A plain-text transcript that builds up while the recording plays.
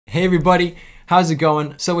Hey everybody, how's it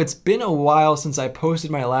going? So it's been a while since I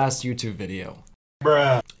posted my last YouTube video.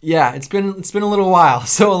 Bruh. Yeah, it's been a little while,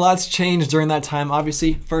 so a lot's changed during that time.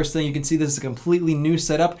 Obviously, first thing you can see, this is a completely new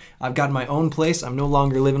setup. I've got my own place. I'm no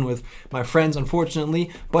longer living with my friends,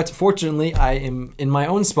 unfortunately, but fortunately, I am in my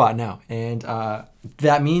own spot now, and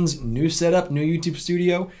that means new setup, new YouTube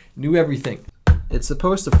studio, new everything. It's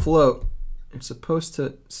supposed to float. It's supposed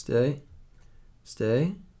to stay.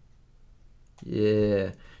 Yeah.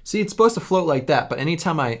 See, it's supposed to float like that, but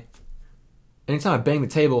anytime I bang the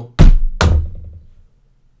table,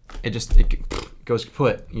 it goes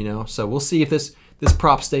kaput, you know? So we'll see if this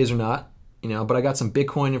prop stays or not, you know? But I got some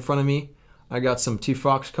Bitcoin in front of me. I got some 2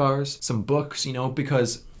 Fox cars, some books, you know,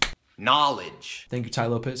 because Knowledge. Thank you, Ty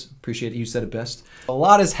Lopez. Appreciate it. You said it best. A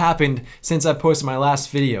lot has happened since I posted my last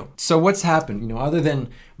video. So what's happened, you know, other than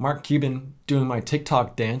Mark Cuban doing my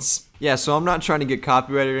TikTok dance? Yeah, so I'm not trying to get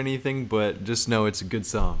copyrighted or anything, but just know it's a good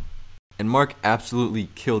song. And Mark absolutely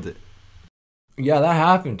killed it. Yeah, that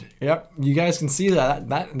happened. Yep, you guys can see that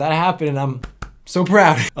happened, and I'm so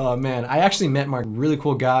proud. Oh man, I actually met Mark, really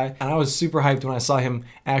cool guy, and I was super hyped when I saw him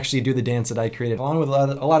actually do the dance that I created, along with a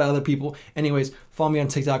lot of other people. Anyways, follow me on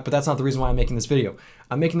TikTok, but that's not the reason why I'm making this video.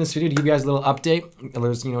 I'm making this video to give you guys a little update.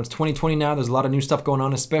 There's, you know, it's 2020 now. There's a lot of new stuff going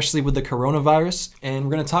on, especially with the coronavirus, and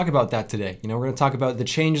we're gonna talk about that today. You know, we're gonna talk about the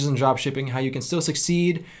changes in dropshipping, how you can still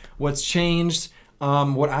succeed, what's changed,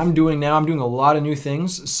 what I'm doing now. I'm doing a lot of new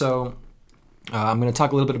things, so I'm going to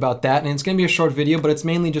talk a little bit about that, and it's going to be a short video, but it's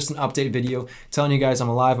mainly just an update video telling you guys I'm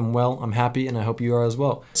alive, I'm well, I'm happy, and I hope you are as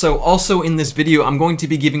well. So also in this video, I'm going to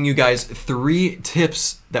be giving you guys 3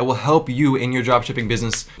 tips that will help you in your dropshipping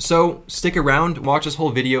business. So stick around, watch this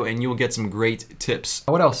whole video, and you will get some great tips.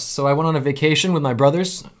 What else? So I went on a vacation with my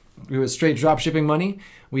brothers. It was straight dropshipping money.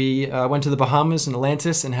 We went to the Bahamas and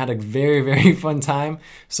Atlantis and had a very, very fun time.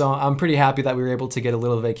 So I'm pretty happy that we were able to get a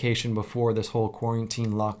little vacation before this whole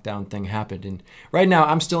quarantine lockdown thing happened. And right now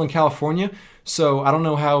I'm still in California, so I don't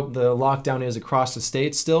know how the lockdown is across the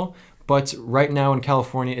state still, but right now in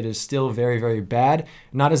California it is still very, very bad.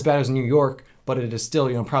 Not as bad as New York, but it is still,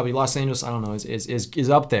 you know, probably Los Angeles, I don't know, is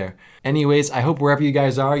up there. Anyways, I hope wherever you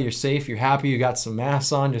guys are, you're safe, you're happy, you got some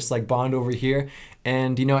masks on, just like Bond over here.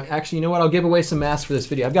 And, you know, actually, you know what? I'll give away some masks for this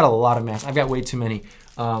video. I've got a lot of masks. I've got way too many.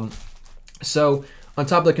 So on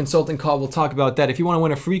top of the consulting call, we'll talk about that. If you want to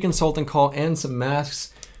win a free consulting call and some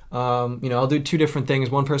masks, you know, I'll do 2 different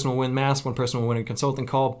things. One person will win masks, one person will win a consulting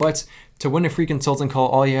call. But to win a free consulting call,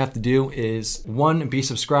 all you have to do is 1, be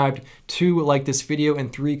subscribed, 2, like this video,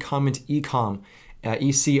 and 3, comment ECOM,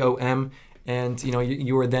 E-C-O-M. And you know,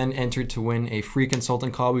 you are then entered to win a free consulting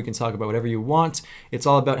call. We can talk about whatever you want. It's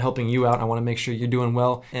all about helping you out. I want to make sure you're doing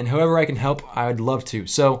well, and however I can help, I'd love to.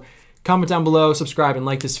 So comment down below, subscribe, and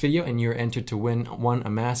like this video, and you're entered to win 1, a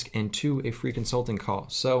mask, and 2, a free consulting call.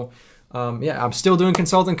 So yeah, I'm still doing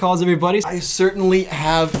consulting calls, everybody. I certainly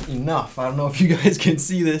have enough. I don't know if you guys can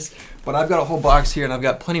see this, but I've got a whole box here, and I've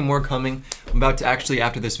got plenty more coming. I'm about to actually,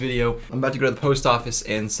 after this video, I'm about to go to the post office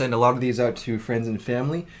and send a lot of these out to friends and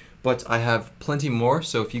family. But I have plenty more,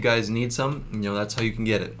 so if you guys need some, you know, that's how you can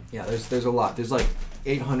get it. Yeah, there's a lot. There's like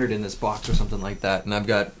 800 in this box or something like that, and I've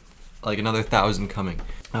got like another 1,000 coming.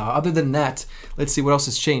 Other than that, let's see what else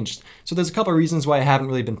has changed. So there's a couple of reasons why I haven't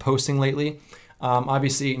really been posting lately.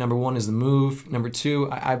 Obviously, number 1 is the move. Number 2,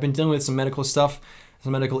 I've been dealing with some medical stuff,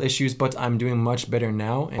 some medical issues, but I'm doing much better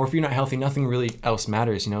now. Or if you're not healthy, nothing really else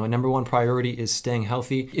matters, you know. And number 1 priority is staying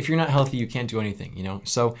healthy. If you're not healthy, you can't do anything, you know.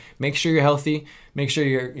 So make sure you're healthy, make sure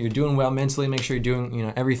you're doing well mentally, make sure you're doing, you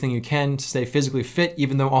know, everything you can to stay physically fit,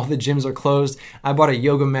 even though all the gyms are closed. I bought a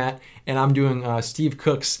yoga mat, and I'm doing Steve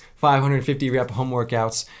Cook's 550 rep home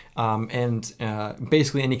workouts, and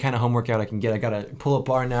basically any kind of home workout I can get. I got a pull-up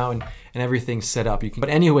bar now, and everything's set up. But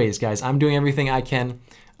anyways, guys, I'm doing everything I can.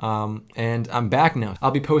 And I'm back now.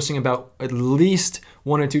 I'll be posting about at least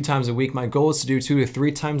 1 or 2 times a week. My goal is to do 2 to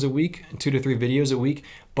 3 times a week, 2 to 3 videos a week.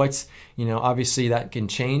 But, you know, obviously that can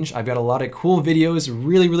change. I've got a lot of cool videos,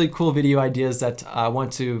 really, really cool video ideas that I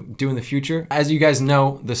want to do in the future. As you guys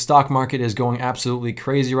know, the stock market is going absolutely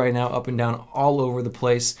crazy right now, up and down all over the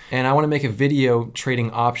place. And I want to make a video trading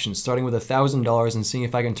options, starting with $1,000 and seeing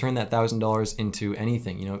if I can turn that $1,000 into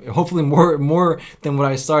anything. You know, hopefully more than what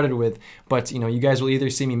I started with. But, you know, you guys will either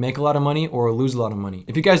see me make a lot of money or lose a lot of money.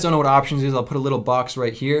 If you guys don't know what options is, I'll put a little box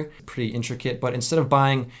right here. Pretty intricate, but instead of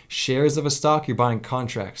buying shares of a stock, you're buying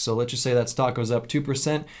contracts. So let's just say that stock goes up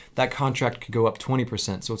 2%, that contract could go up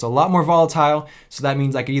 20%. So it's a lot more volatile. So that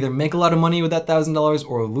means I could either make a lot of money with that $1,000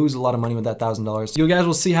 or lose a lot of money with that $1,000. You guys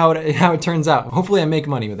will see how it turns out. Hopefully I make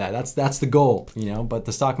money with that. That's the goal, you know, but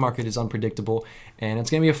the stock market is unpredictable, and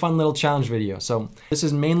it's gonna be a fun little challenge video. So this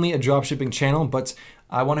is mainly a dropshipping channel, but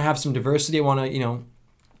I want to have some diversity. I want to,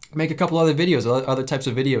 make a couple other videos, other types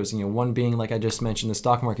of videos, one being, like I just mentioned, the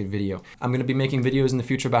stock market video. I'm going to be making videos in the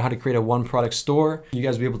future about how to create a one product store. You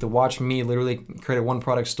guys will be able to watch me literally create a one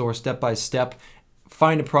product store step by step,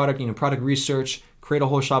 find a product, product research, create a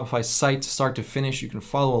whole Shopify site start to finish. You can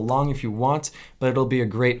follow along if you want, but it'll be a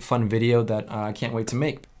great fun video that I can't wait to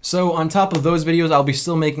make. So on top of those videos, I'll be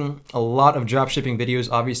still making a lot of dropshipping videos,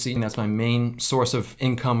 obviously, and that's my main source of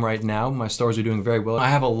income right now. My stores are doing very well. I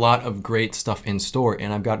have a lot of great stuff in store,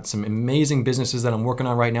 and I've got some amazing businesses that I'm working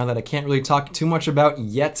on right now that I can't really talk too much about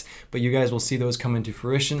yet, but you guys will see those come into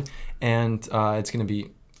fruition, and it's gonna be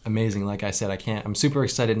amazing. Like I said, I'm super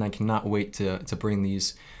excited, and I cannot wait to bring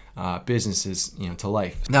these businesses to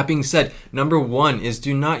life. That being said, number one is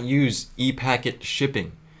do not use Epacket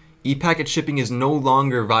shipping. Epacket shipping is no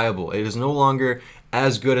longer viable. It is no longer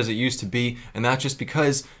as good as it used to be, and that's just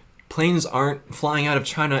because planes aren't flying out of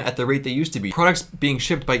China at the rate they used to be. Products being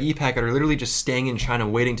shipped by Epacket are literally just staying in China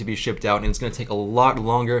waiting to be shipped out, and it's going to take a lot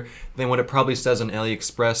longer than what it probably says on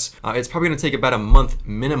Aliexpress. It's probably going to take about a month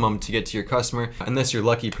minimum to get to your customer, unless you're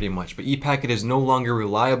lucky pretty much. But Epacket is no longer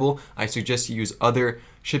reliable. I suggest you use other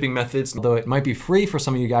shipping methods. Although it might be free for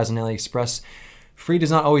some of you guys on Aliexpress, free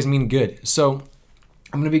does not always mean good. So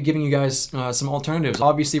I'm going to be giving you guys some alternatives.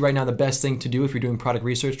 Obviously, right now, the best thing to do if you're doing product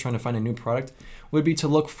research, trying to find a new product, would be to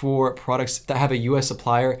look for products that have a US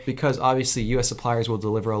supplier, because obviously US suppliers will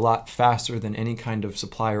deliver a lot faster than any kind of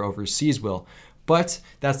supplier overseas will. But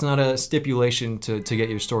that's not a stipulation to get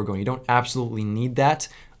your store going. You don't absolutely need that.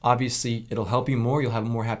 Obviously, it'll help you more. You'll have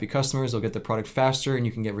more happy customers. They'll get the product faster, and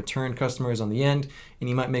you can get return customers on the end, and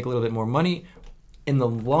you might make a little bit more money in the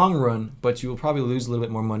long run, but you will probably lose a little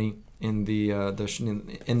bit more money in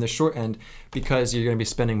the short end, because you're going to be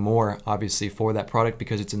spending more obviously for that product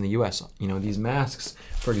because it's in the US. These masks,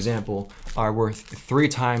 for example, are worth 4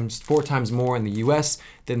 times more in the US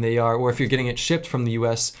than they are, or if you're getting it shipped from the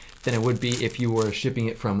US, than it would be if you were shipping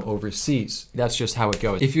it from overseas. That's just how it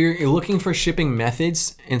goes. If you're looking for shipping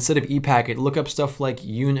methods, instead of Epacket, look up stuff like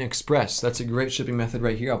Express. That's a great shipping method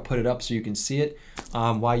right here. I'll put it up so you can see it.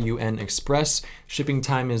 YUN Express. Shipping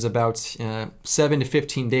time is about 7 to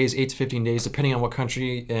 15 days, 8 to 15 days, depending on what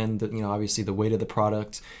country and obviously the weight of the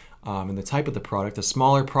product and the type of the product. The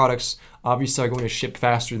smaller products obviously are going to ship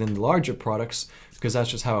faster than the larger products because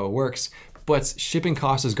that's just how it works. But shipping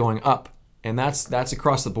cost is going up. And that's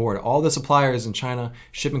across the board. All the suppliers in China,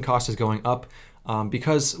 shipping cost is going up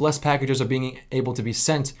because less packages are being able to be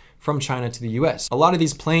sent from China to the US. A lot of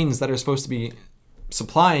these planes that are supposed to be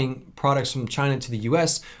supplying products from China to the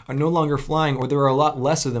US are no longer flying, or there are a lot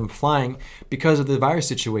less of them flying because of the virus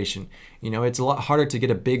situation. It's a lot harder to get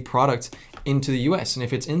a big product into the US, and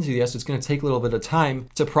if it's into the US, it's going to take a little bit of time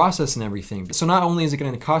to process and everything. So not only is it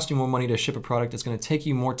going to cost you more money to ship a product, it's going to take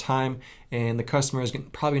you more time, and the customer is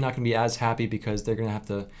probably not going to be as happy because they're going to have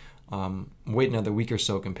to wait another week or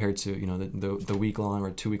so compared to the week-long or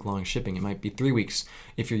 2-week-long shipping. It might be 3 weeks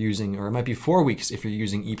if you're using, or it might be 4 weeks if you're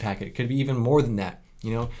using Epacket. It could be even more than that.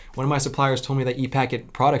 One of my suppliers told me that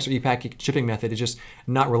Epacket products or Epacket shipping method is just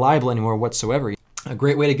not reliable anymore whatsoever. A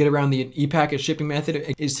great way to get around the Epacket shipping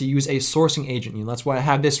method is to use a sourcing agent. That's why I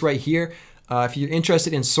have this right here. If you're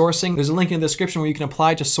interested in sourcing, there's a link in the description where you can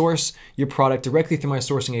apply to source your product directly through my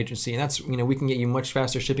sourcing agency. And that's, we can get you much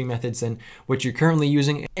faster shipping methods than what you're currently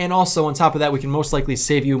using. And also on top of that, we can most likely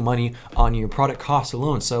save you money on your product costs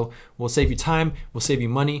alone. So we'll save you time, we'll save you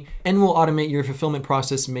money, and we'll automate your fulfillment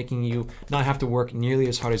process, making you not have to work nearly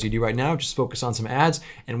as hard as you do right now. Just focus on some ads,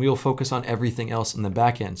 and we will focus on everything else in the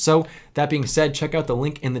back end. So that being said, check out the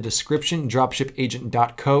link in the description,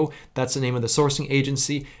 dropshipagent.co. That's the name of the sourcing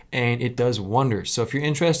agency, and it does wonders. So if you're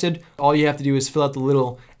interested, all you have to do is fill out the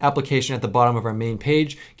little application at the bottom of our main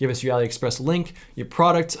page, give us your Aliexpress link, your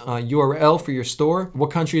product URL for your store, what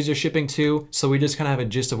countries you're shipping to, so we just kind of have a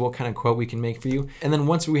gist of what kind of quote we can make for you. And then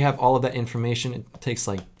once we have all of that information, it takes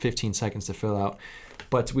like 15 seconds to fill out,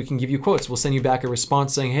 but we can give you quotes. We'll send you back a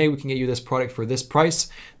response saying, hey, we can get you this product for this price,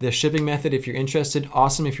 this shipping method. If you're interested,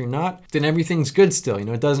 awesome. If you're not, then everything's good still.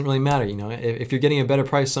 It doesn't really matter. If you're getting a better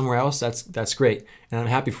price somewhere else, that's great, and I'm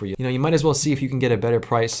happy for you. You might as well see if you can get a better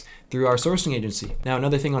price through our sourcing agency. Now,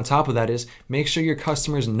 another thing on top of that is make sure your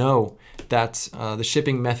customers know that the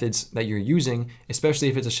shipping methods that you're using, especially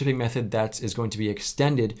if it's a shipping method that is going to be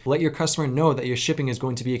extended, let your customer know that your shipping is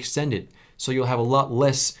going to be extended. So you'll have a lot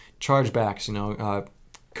less chargebacks,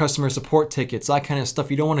 customer support tickets, that kind of stuff.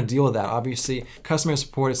 You don't want to deal with that. Obviously, customer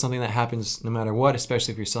support is something that happens no matter what,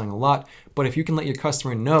 especially if you're selling a lot. But if you can let your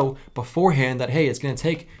customer know beforehand that, hey, it's going to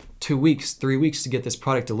take 2 weeks, 3 weeks to get this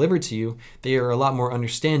product delivered to you, they are a lot more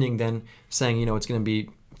understanding than saying, it's going to be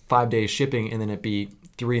 5 days shipping and then it be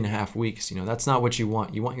 3.5 weeks. You know, that's not what you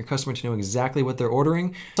want. You want your customer to know exactly what they're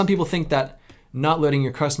ordering. Some people think that not letting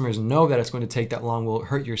your customers know that it's going to take that long will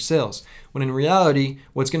hurt your sales, when in reality,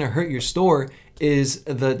 what's going to hurt your store is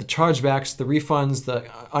the chargebacks, the refunds, the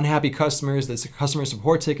unhappy customers, the customer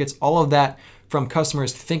support tickets, all of that from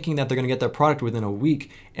customers thinking that they're going to get their product within a week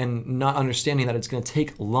and not understanding that it's going to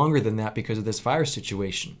take longer than that because of this virus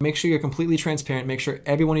situation. Make sure you're completely transparent. Make sure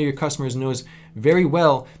every one of your customers knows very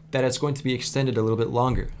well that it's going to be extended a little bit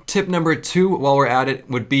longer. Tip number 2, while we're at it,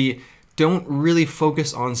 would be don't really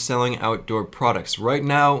focus on selling outdoor products. Right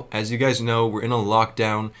now, as you guys know, we're in a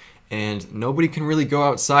lockdown and nobody can really go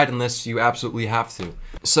outside unless you absolutely have to.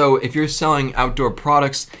 So if you're selling outdoor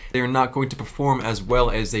products, they're not going to perform as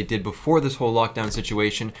well as they did before this whole lockdown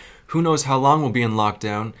situation. Who knows how long we'll be in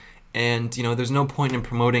lockdown? And you know, there's no point in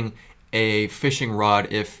promoting a fishing rod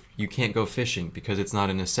if you can't go fishing because it's not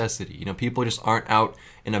a necessity. You know, people just aren't out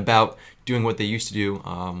and about doing what they used to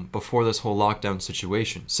do before this whole lockdown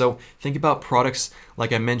situation. So think about products,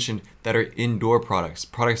 like I mentioned, that are indoor products,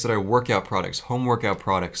 products that are workout products, home workout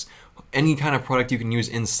products, any kind of product you can use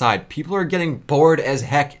inside. People are getting bored as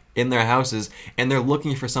heck in their houses and they're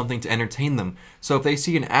looking for something to entertain them. So if they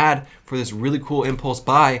see an ad for this really cool impulse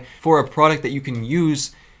buy for a product that you can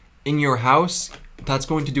use in your house, that's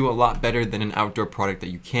going to do a lot better than an outdoor product that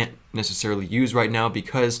you can't necessarily use right now,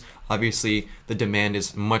 because obviously the demand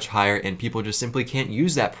is much higher and people just simply can't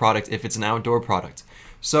use that product if it's an outdoor product.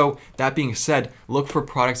 So that being said, look for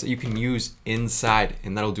products that you can use inside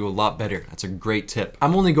and that'll do a lot better. That's a great tip.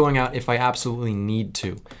 I'm only going out if I absolutely need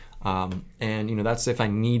to. And you know, that's if I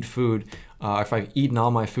need food, if I've eaten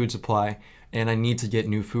all my food supply and I need to get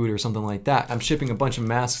new food or something like that. I'm shipping a bunch of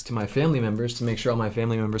masks to my family members to make sure all my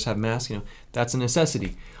family members have masks. You know, that's a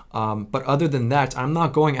necessity. But other than that, I'm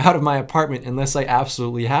not going out of my apartment unless I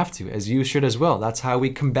absolutely have to, as you should as well. That's how we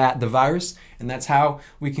combat the virus, and that's how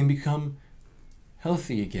we can become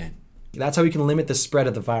healthy again. That's how we can limit the spread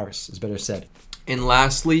of the virus, is better said. And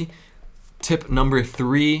lastly, tip number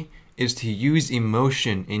 3 is to use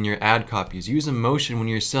emotion in your ad copies. Use emotion when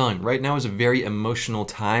you're selling. Right now is a very emotional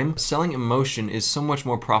time. Selling emotion is so much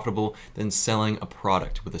more profitable than selling a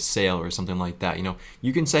product with a sale or something like that. You know,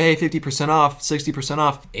 you can say, hey, 50% off, 60%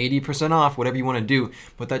 off, 80% off, whatever you want to do,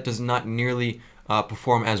 but that does not nearly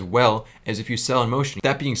perform as well as if you sell emotion.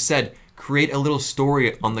 That being said, create a little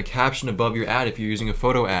story on the caption above your ad if you're using a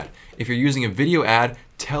photo ad. If you're using a video ad,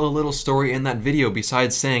 tell a little story in that video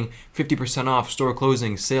besides saying 50% off, store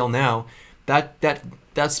closing, sale now.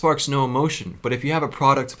 That sparks no emotion. But if you have a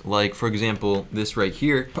product like, for example, this right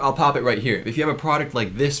here, I'll pop it right here. If you have a product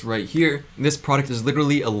like this right here, this product is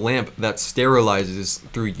literally a lamp that sterilizes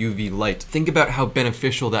through UV light. Think about how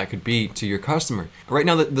beneficial that could be to your customer. Right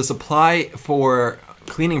now, the supply for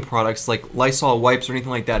cleaning products like Lysol wipes or anything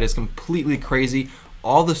like that is completely crazy.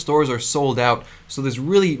 All the stores are sold out, so there's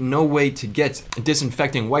really no way to get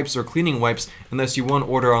disinfecting wipes or cleaning wipes unless you, 1,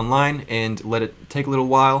 order online and let it take a little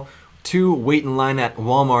while, 2, wait in line at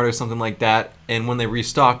Walmart or something like that, and when they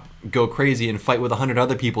restock, go crazy and fight with 100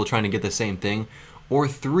 other people trying to get the same thing, or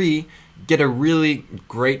 3, get a really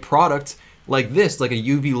great product like this, like a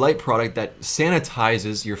UV light product that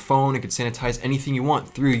sanitizes your phone. It could sanitize anything you want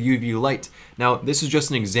through UV light. Now, this is just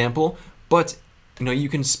an example, but you know, you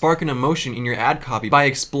can spark an emotion in your ad copy by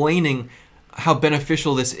explaining how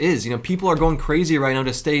beneficial this is. You know, people are going crazy right now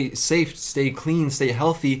to stay safe, stay clean, stay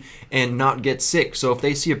healthy, and not get sick. So if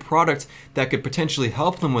they see a product that could potentially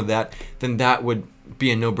help them with that, then that would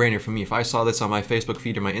be a no-brainer for me. If I saw this on my Facebook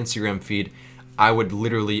feed or my Instagram feed, I would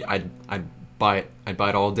literally, I'd buy it. I'd buy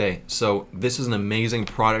it all day. So this is an amazing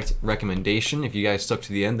product recommendation. If you guys stuck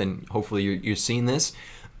to the end, then hopefully you're seeing this.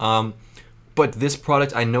 But this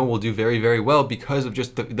product I know will do very, very well because of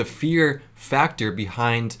just the fear factor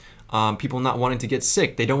behind people not wanting to get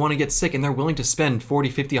sick. They don't want to get sick and they're willing to spend 40,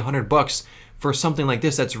 50, 100 bucks for something like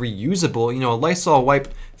this that's reusable. You know, a Lysol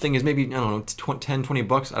wipe thing is maybe, I don't know, 10, 20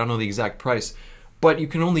 bucks. I don't know the exact price. But you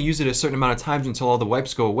can only use it a certain amount of times until all the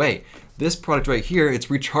wipes go away. This product right here, it's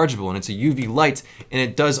rechargeable and it's a UV light and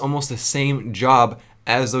it does almost the same job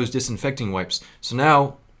as those disinfecting wipes. So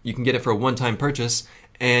now you can get it for a one-time purchase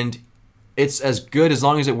and it's as good as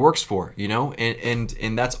long as it works for, you know,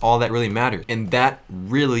 and that's all that really matters. And that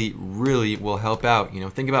really, really will help out. You know,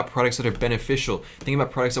 think about products that are beneficial. Think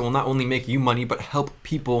about products that will not only make you money, but help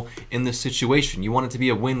people in this situation. You want it to be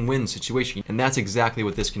a win-win situation, and that's exactly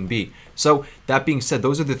what this can be. So that being said,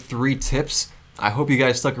 those are the 3 tips. I hope you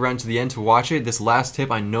guys stuck around to the end to watch it. This last tip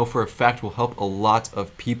I know for a fact will help a lot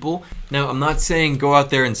of people. Now, I'm not saying go out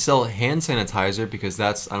there and sell hand sanitizer because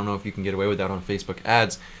that's, I don't know if you can get away with that on Facebook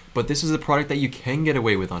ads, but this is a product that you can get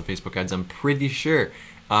away with on Facebook ads, I'm pretty sure.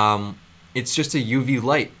 It's just a UV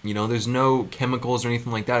light, you know, there's no chemicals or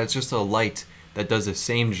anything like that. It's just a light that does the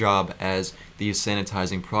same job as these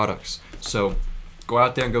sanitizing products. So go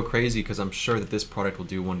out there and go crazy, because I'm sure that this product will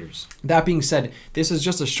do wonders. That being said, this is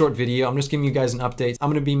just a short video. I'm just giving you guys an update. I'm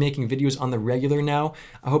gonna be making videos on the regular now.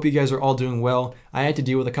 I hope you guys are all doing well. I had to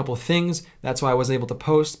deal with a couple of things. That's why I wasn't able to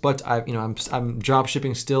post, but I'm drop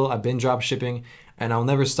shipping still. I've been drop shipping, and I'll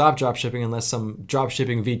never stop drop shipping unless some drop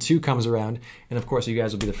shipping V2 comes around. And of course, you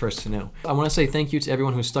guys will be the first to know. I wanna say thank you to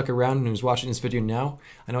everyone who's stuck around and who's watching this video now.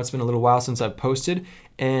 I know it's been a little while since I've posted,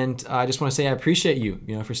 and I just wanna say I appreciate you,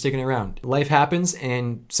 for sticking around. Life happens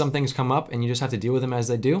and some things come up and you just have to deal with them as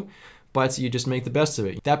they do, but you just make the best of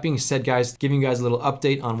it. That being said, guys, giving you guys a little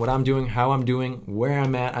update on what I'm doing, how I'm doing, where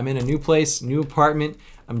I'm at. I'm in a new place, new apartment.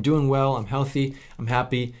 I'm doing well, I'm healthy, I'm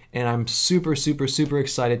happy, and I'm super, super, super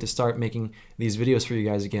excited to start making these videos for you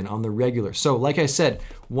guys again on the regular. So like I said,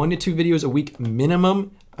 1 to 2 videos a week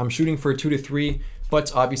minimum. I'm shooting for 2 to 3,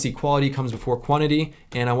 but obviously quality comes before quantity,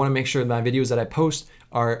 and I wanna make sure that my videos that I post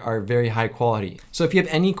are very high quality. So if you have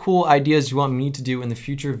any cool ideas you want me to do in the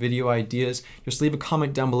future, video ideas, just leave a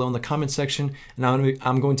comment down below in the comment section, and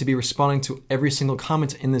I'm going to be responding to every single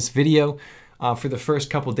comment in this video for the first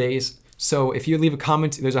couple days. So if you leave a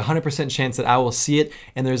comment, there's a 100% chance that I will see it,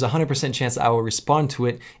 and there's a 100% chance that I will respond to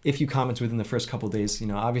it if you comment within the first couple days.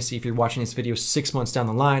 Obviously, if you're watching this video 6 months down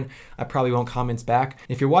the line, I probably won't comment back.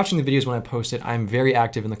 If you're watching the videos when I post it, I'm very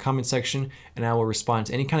active in the comment section, and I will respond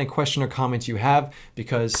to any kind of question or comment you have,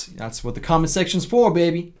 because that's what the comment section's for,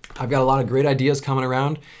 baby. I've got a lot of great ideas coming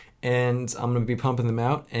around, and I'm gonna be pumping them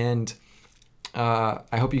out, and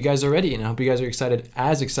I hope you guys are ready, and I hope you guys are excited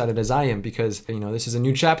as I am, because this is a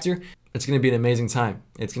new chapter. It's going to be an amazing time.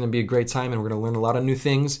 It's going to be a great time, and we're going to learn a lot of new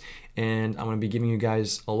things, and I'm going to be giving you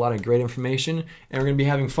guys a lot of great information, and we're going to be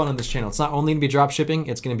having fun on this channel. It's not only going to be drop shipping,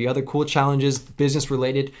 it's going to be other cool challenges, business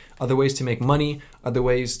related, other ways to make money, other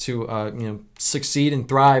ways to succeed and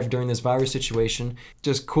thrive during this virus situation.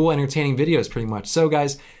 Just cool, entertaining videos pretty much. So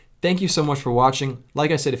guys, thank you so much for watching.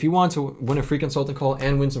 Like I said, if you want to win a free consulting call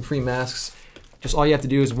and win some free masks, just all you have to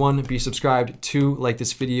do is 1, be subscribed, 2, like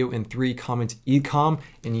this video, and 3, comment ECOM,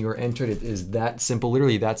 and you are entered. It is that simple,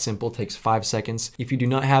 literally that simple. It takes 5 seconds. If you do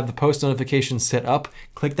not have the post notifications set up,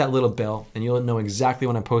 click that little bell and you'll know exactly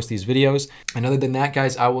when I post these videos. And other than that,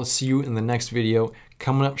 guys, I will see you in the next video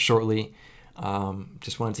coming up shortly.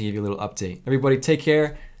 Just wanted to give you a little update. Everybody take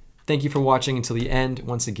care. Thank you for watching until the end.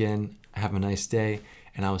 Once again, have a nice day,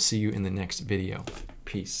 and I will see you in the next video.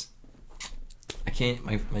 Peace. I can't,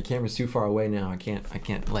 my camera's too far away now. I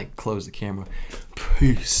can't like close the camera.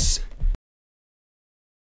 Peace.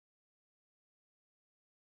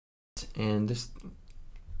 And just,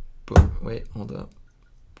 boom, wait, hold up.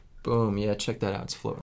 Boom, yeah, check that out, it's floating.